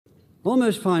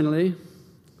Almost finally,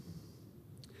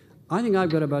 I think I've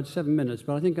got about 7 minutes,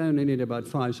 but I think I only need about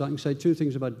 5, so I can say 2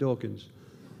 things about Dawkins.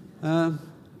 I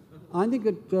think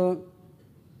that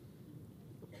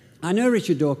I know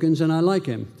Richard Dawkins, and I like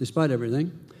him, despite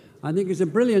everything. I think he's a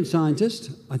brilliant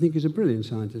scientist. A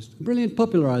brilliant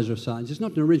popularizer of science. He's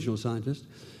not an original scientist,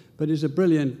 but he's a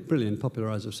brilliant, brilliant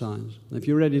popularizer of science. If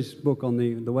you read his book on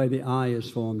the way the eye is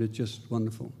formed, it's just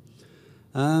wonderful.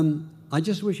 I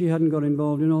just wish he hadn't got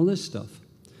involved in all this stuff.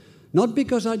 Not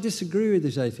because I disagree with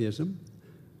his atheism.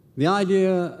 The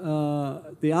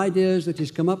ideas that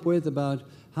he's come up with about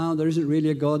how there isn't really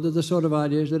a God, they're the sort of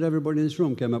ideas that everybody in this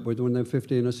room came up with when they were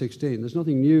 15 or 16. There's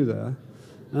nothing new there.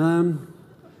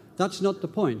 That's not the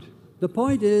point. The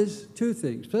point is 2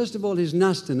 things. First of all, his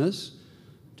nastiness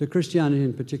to Christianity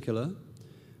in particular.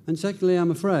 And secondly,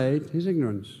 I'm afraid, his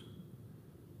ignorance.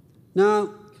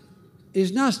 Now,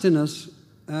 his nastiness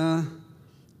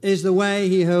is the way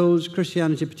he holds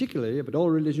Christianity particularly, but all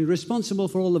religions, responsible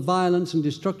for all the violence and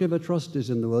destructive atrocities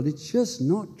in the world. It's just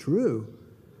not true.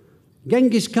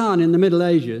 Genghis Khan in the Middle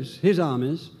Ages, his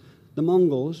armies, the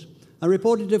Mongols, are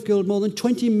reported to have killed more than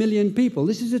 20 million people.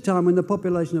 This is a time when the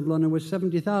population of London was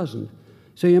 70,000.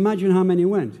 So you imagine how many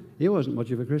went. He wasn't much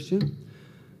of a Christian.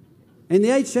 In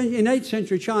 8th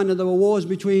century China, there were wars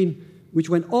which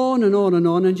went on and on and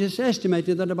on, and just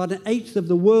estimated that about 1/8 of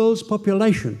the world's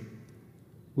population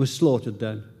was slaughtered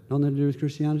then. Nothing to do with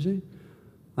Christianity.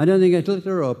 I don't think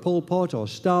Hitler or Pol Pot or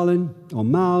Stalin or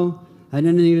Mao had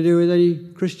anything to do with any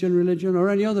Christian religion or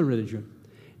any other religion.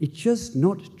 It's just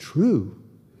not true.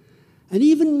 And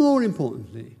even more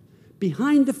importantly,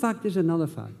 behind the fact is another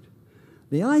fact.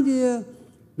 The idea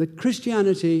that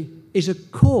Christianity is a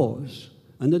cause,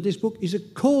 and that this book is a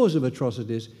cause of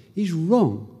atrocities, is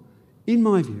wrong, in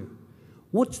my view.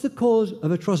 What's the cause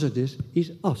of atrocities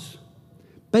is us.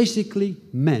 Basically,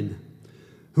 men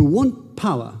who want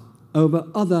power over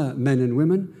other men and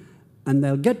women, and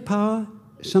they'll get power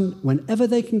whenever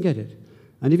they can get it.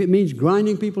 And if it means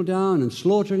grinding people down and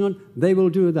slaughtering on, they will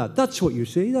do that. That's what you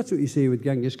see. That's what you see with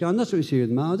Genghis Khan. That's what you see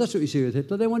with Mao. That's what you see with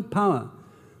Hitler. They want power.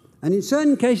 And in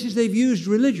certain cases, they've used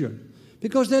religion,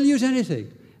 because they'll use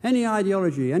anything, any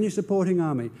ideology, any supporting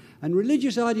army. And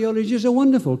religious ideologies are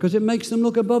wonderful because it makes them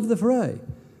look above the fray,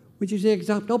 which is the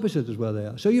exact opposite as where they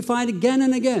are. So you find again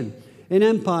and again in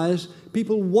empires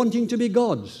people wanting to be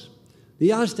gods.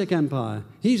 The Aztec Empire,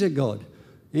 he's a god.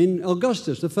 In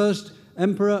Augustus, the first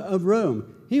emperor of Rome,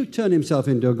 he turned himself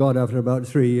into a god after about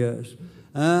 3 years.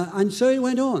 And so it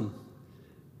went on.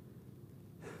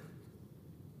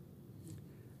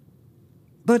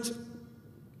 But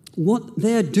what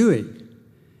they're doing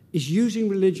is using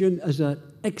religion as an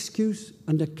excuse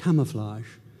and a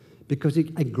camouflage, because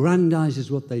it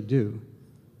aggrandizes what they do.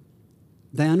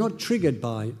 They are not triggered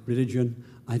by religion.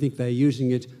 I think they're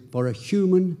using it for a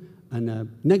human and a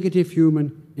negative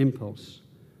human impulse.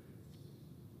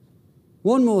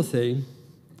 One more thing,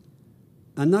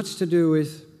 and that's to do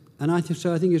with, and I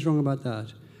think he's wrong about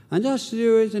that, and that's to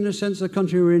do with, in a sense, the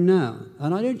country we're in now.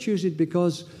 And I don't choose it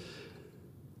because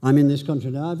I'm in this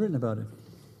country now. I've written about it.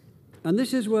 And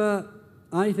this is where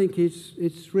I think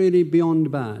it's really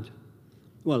beyond bad.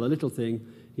 Well, a little thing.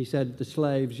 He said the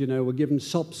slaves, were given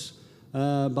sops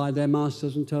by their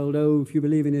masters and told, oh, if you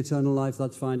believe in eternal life,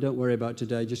 that's fine. Don't worry about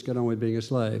today. Just get on with being a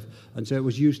slave. And so it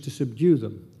was used to subdue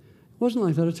them. It wasn't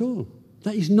like that at all.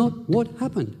 That is not what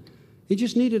happened. He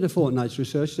just needed a fortnight's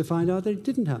research to find out that it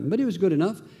didn't happen. But it was good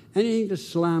enough. Anything to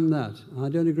slam that. I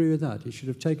don't agree with that. He should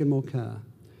have taken more care.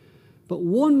 But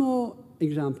one more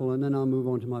example, and then I'll move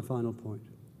on to my final point.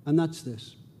 And that's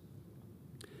this.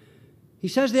 He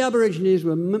says the Aborigines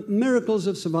were miracles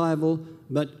of survival,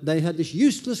 but they had this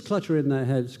useless clutter in their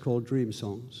heads called dream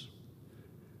songs.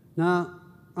 Now,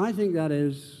 I think that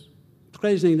is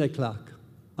très d'éclat.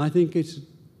 I think it's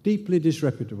deeply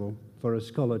disreputable for a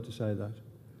scholar to say that.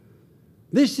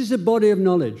 This is a body of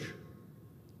knowledge,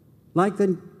 like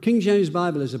the King James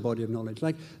Bible is a body of knowledge,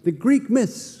 like the Greek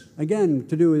myths, again,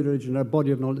 to do with religion, are a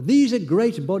body of knowledge. These are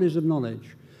great bodies of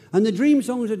knowledge. And the dream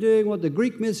songs are doing what the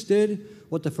Greek myths did,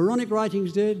 what the Pharaonic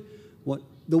writings did, what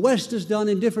the West has done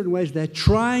in different ways. They're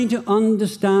trying to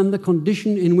understand the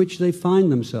condition in which they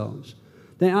find themselves.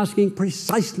 They're asking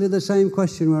precisely the same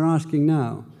question we're asking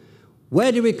now.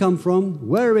 Where do we come from?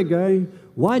 Where are we going?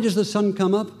 Why does the sun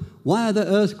come up? Why are there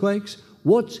earthquakes?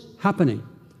 What's happening?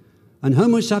 And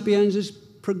Homo sapiens has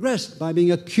progressed by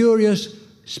being a curious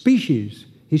species.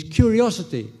 His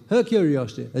curiosity, her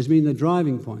curiosity, has been the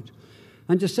driving point.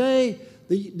 And to say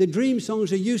the dream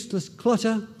songs are useless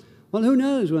clutter, well, who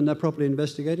knows when they're properly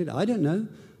investigated? I don't know.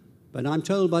 But I'm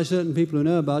told by certain people who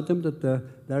know about them that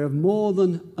they're of more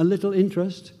than a little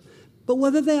interest. But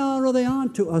whether they are or they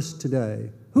aren't to us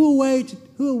today, who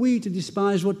are we to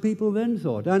despise what people then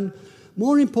thought? And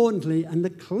more importantly, and the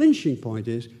clinching point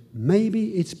is, maybe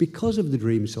it's because of the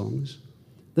dream songs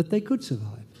that they could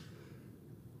survive.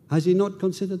 Has he not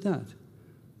considered that?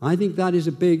 I think that is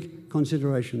a big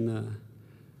consideration there.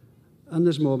 And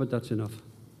there's more, but that's enough.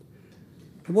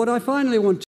 What I finally want